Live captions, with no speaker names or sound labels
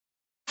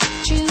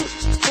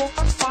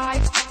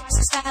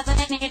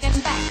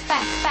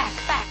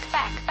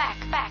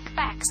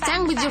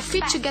Stand with your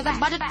feet together,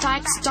 body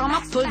tight,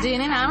 stomach pulled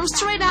in and arms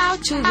straight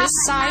out to this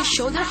side,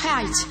 shoulder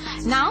height.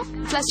 Now,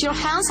 flex your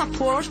hands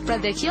upward,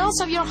 spread the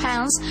heels of your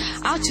hands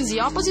out to the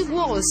opposite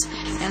walls,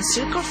 and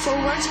circle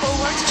forward, 2,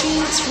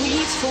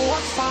 3, 4,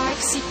 5,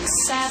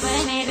 6,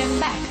 7, 8, and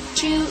back.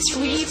 2,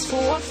 3,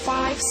 4,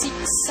 5,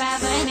 6,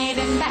 7, 8,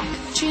 and back.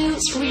 2,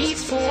 3,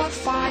 4,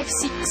 5,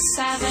 6,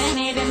 7,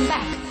 8, and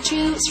back.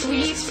 2,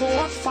 3,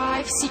 4,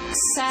 5, 6,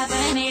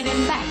 7, 8,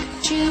 and back.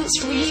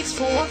 2, 3,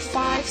 4,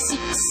 5,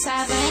 6,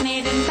 7,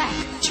 8, and back.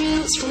 2,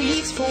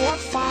 3,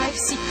 4, 5,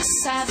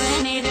 6, 7,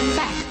 8, and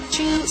back.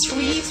 2,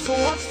 3,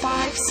 4,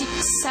 5, 6,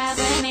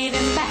 7, 8,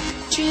 and back.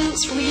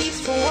 2, 3, 4, 5, 6, 7, 8, and back. 2,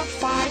 4,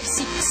 5,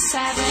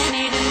 7,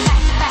 8, and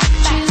back.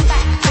 2,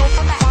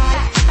 4,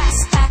 5,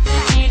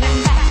 7, 8,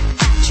 and back.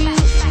 2,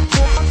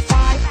 4,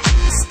 5,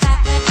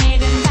 7,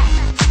 8, and back.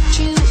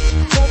 2,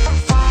 4,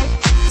 5,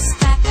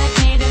 7,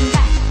 8, and back. 2, 4, 5, 7, 8, and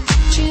back.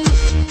 2,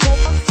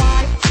 4,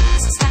 5,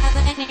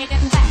 7, 8,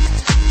 and back.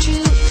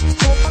 2,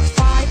 4,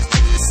 5,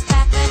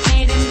 7,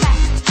 8, and back.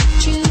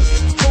 2, 4,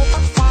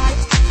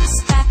 5,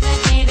 7,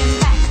 8, and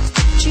back.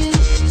 2,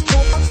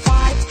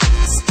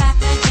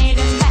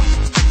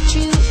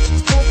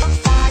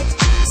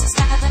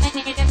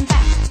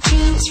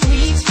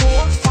 3,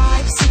 4,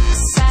 5, 6,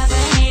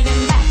 7, 8,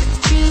 and back.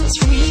 2,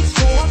 3,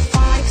 4,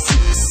 5,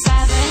 6,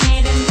 7,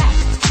 8, and back.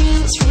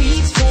 2,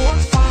 3, 4,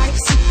 5,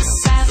 6,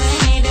 7,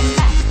 8, and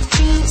back.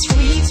 2,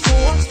 3,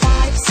 4,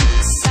 5,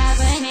 6,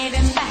 7, 8,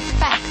 and back.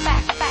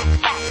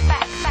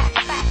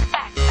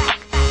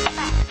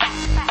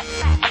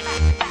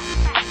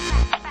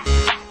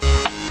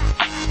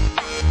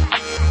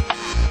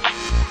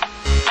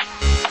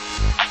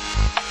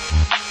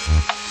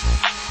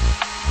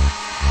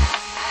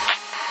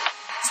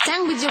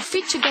 Stand with your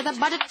feet together,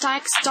 body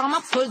tight,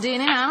 stomach pulled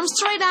in and arms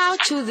straight out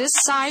to this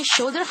side,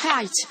 shoulder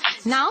height.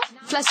 Now,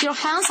 flex your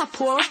hands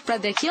upward,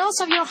 spread the heels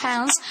of your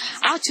hands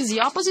out to the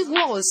opposite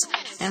walls,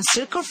 and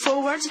circle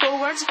forward. 2,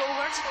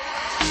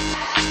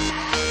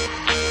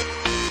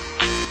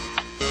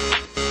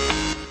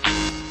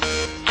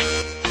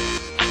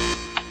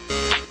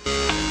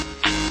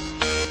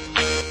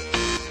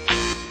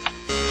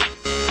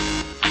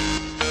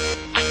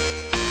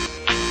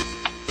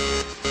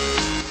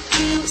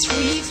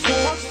 3,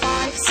 4,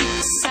 5,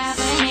 6,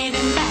 7, 8,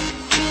 and back.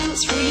 2,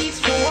 3,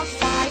 4,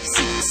 5,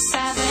 6,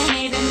 7,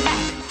 8, and back.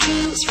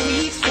 2,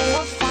 3,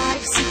 4,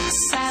 5,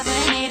 6,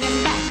 7, 8,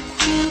 and back.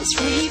 2,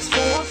 3,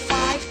 4,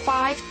 5,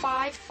 5,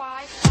 5,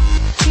 5.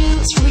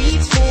 2, 3,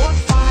 4,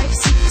 5,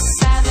 6,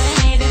 7,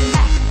 8, and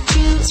back.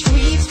 2,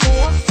 3,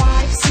 4,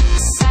 5,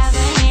 6, 7,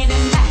 8,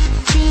 and back.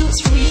 2,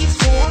 3,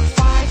 4,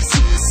 5,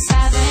 6,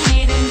 7,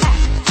 8, and back.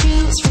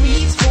 2,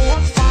 3, 4,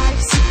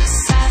 5,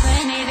 6, 7,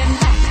 8, and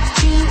back.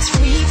 2,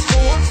 3,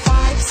 4,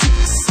 5,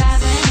 6,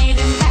 7, 8,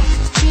 and back.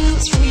 2,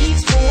 3,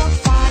 4,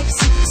 5,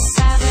 6,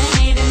 7,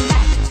 8, and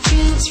back.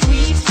 2,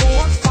 3,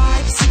 4,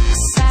 5, 6,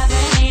 7,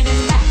 8,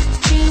 and back.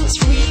 2,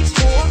 3,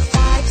 4,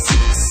 5,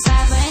 6,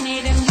 7,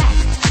 8, and back.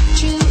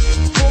 2,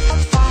 4,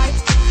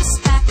 5,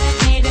 7,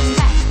 8, and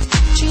back.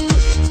 2,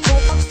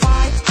 4,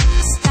 5,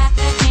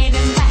 7, 8,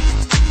 and back.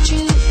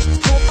 2,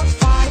 4,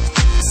 5,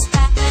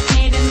 7,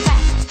 8, and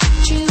back. 2,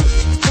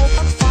 4,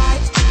 5,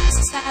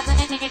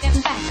 7, 8,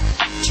 and back.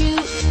 2,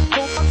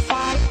 4,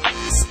 5,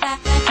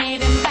 7,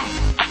 8, and back.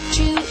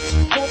 2,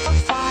 4,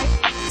 5,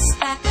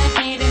 7,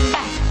 8, and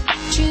back.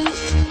 2,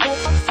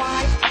 4,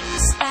 5,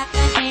 7,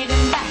 8,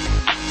 and back.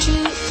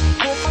 2,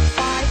 4,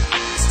 5,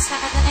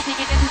 7, 8,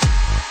 and back.